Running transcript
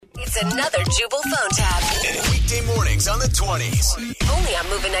It's another Jubal phone tab. Weekday mornings on the 20s. Only on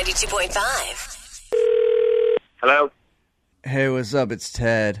Moving 92.5. Hello? Hey, what's up? It's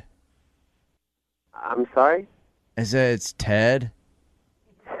Ted. I'm sorry? I said it's Ted.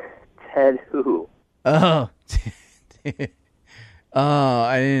 Ted who? Oh. Oh,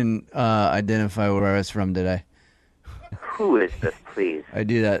 I didn't identify where I was from today. Who is this, please? I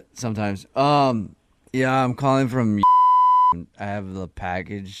do that sometimes. Yeah, I'm calling from. I have the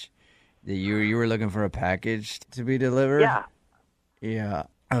package that you were looking for a package to be delivered. Yeah. Yeah.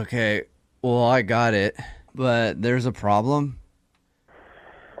 Okay. Well, I got it, but there's a problem.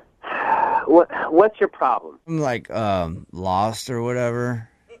 What's your problem? I'm like lost or whatever.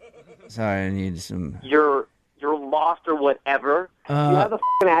 Sorry, I need some. You're lost or whatever. You have a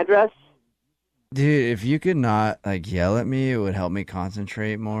f***ing address? Dude, if you could not like yell at me, it would help me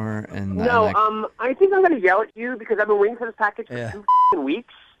concentrate more. And No, I think I'm going to yell at you because I've been waiting for this package for 2 f***ing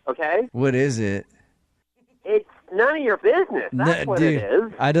weeks. Okay. What is it? It's none of your business. That's what dude, it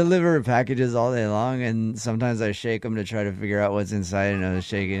is. I deliver packages all day long, and sometimes I shake them to try to figure out what's inside, and I was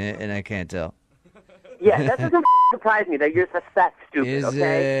shaking it, and I can't tell. Yeah, that doesn't surprise me that you're just that stupid.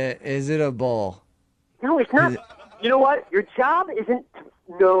 Is it a bowl? No, it's not. You know what? Your job isn't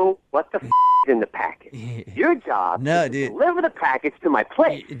to know what the is in the package. Your job is to deliver the package to my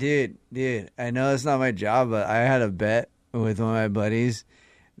place. Dude, I know it's not my job, but I had a bet with one of my buddies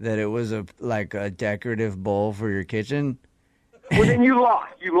that it was a decorative bowl for your kitchen. Well, then you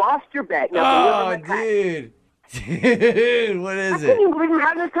lost. You lost your bet. Now, dude, what is it? I can't even believe we're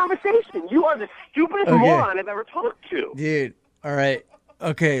having this conversation. You are the stupidest moron I've ever talked to. Dude, all right.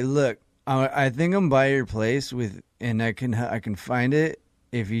 Okay, look, I think I'm by your place and I can find it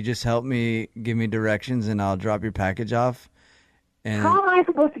if you just help me, give me directions, and I'll drop your package off. And how am I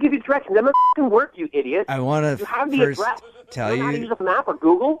supposed to give you directions? That doesn't work, you idiot. I want to first tell you. How to use a map or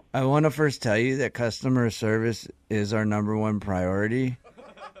Google? I want to first tell you that customer service is our number one priority,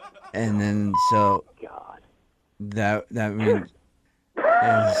 and then so that means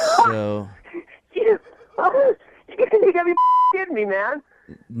and so. You gotta be kidding me, man.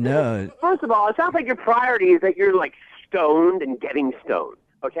 No. First of all, it sounds like your priority is that you're like stoned and getting stoned.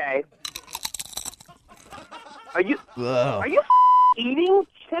 Okay. Are you eating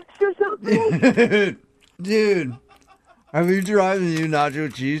chips or something? Dude, have you tried the new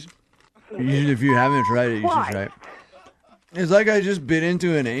nacho cheese? If you haven't tried it, you should try it. It's like I just bit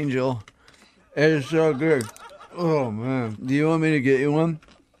into an angel. It's so good. Oh, man. Do you want me to get you one?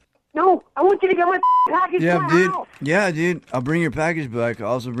 No, I want you to get my package to my house. Yeah, dude. I'll bring your package back. I'll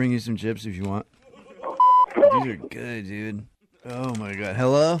also bring you some chips if you want. These are good, dude. Oh, my God.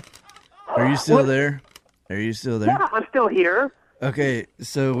 Hello? Are you still there? Are you still there? Yeah, I'm still here. Okay,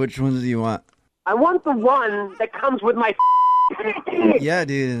 so which ones do you want? I want the one that comes with my Yeah,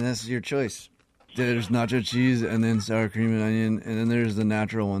 dude, and that's your choice. There's nacho cheese, and then sour cream and onion, and then there's the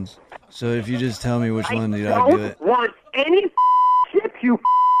natural ones. So if you just tell me which one, dude, I'll do it. I don't want any chip, you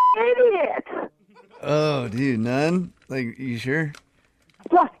idiot! Oh, dude, none? Like, you sure?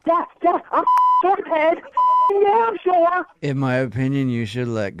 Yeah, I'm sure, Ted. Yeah, I'm sure. In my opinion, you should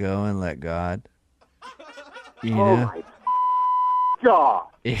let go and let God. You know? My God.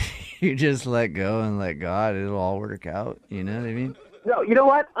 If you just let go and let God, it'll all work out. You know what I mean? No, you know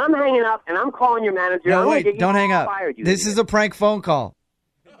what? I'm hanging up, and I'm calling your manager. No, wait, don't hang up. This is a prank phone call.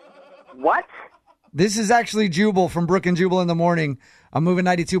 What? This is actually Jubal from Brook and Jubal in the Morning. I'm moving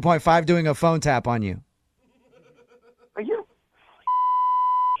 92.5 doing a phone tap on you. Are you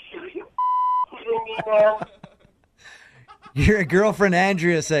kidding me now? Your girlfriend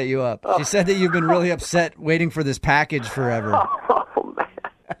Andrea set you up. She said that you've been really upset waiting for this package forever. Oh, man.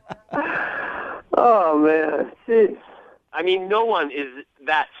 Oh, man. Jeez. I mean, no one is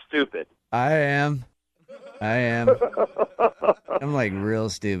that stupid. I am. I'm like real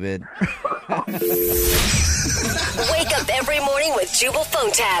stupid. Wake up every morning with Jubal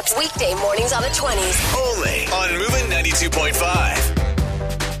phone tabs. Weekday mornings on the 20s. Only on Moving 92.5.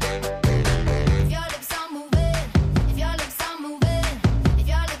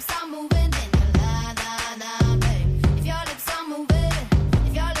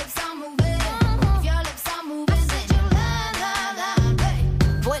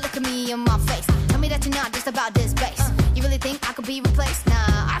 About this bass. You really think I could be replaced? Nah,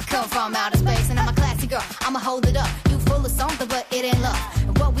 I come from outer space and I'm a classy girl. I'ma hold it up. You full of something, but it ain't love.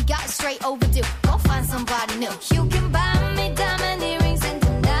 And what we got is straight overdue. Go find somebody new. You can buy me diamond earrings.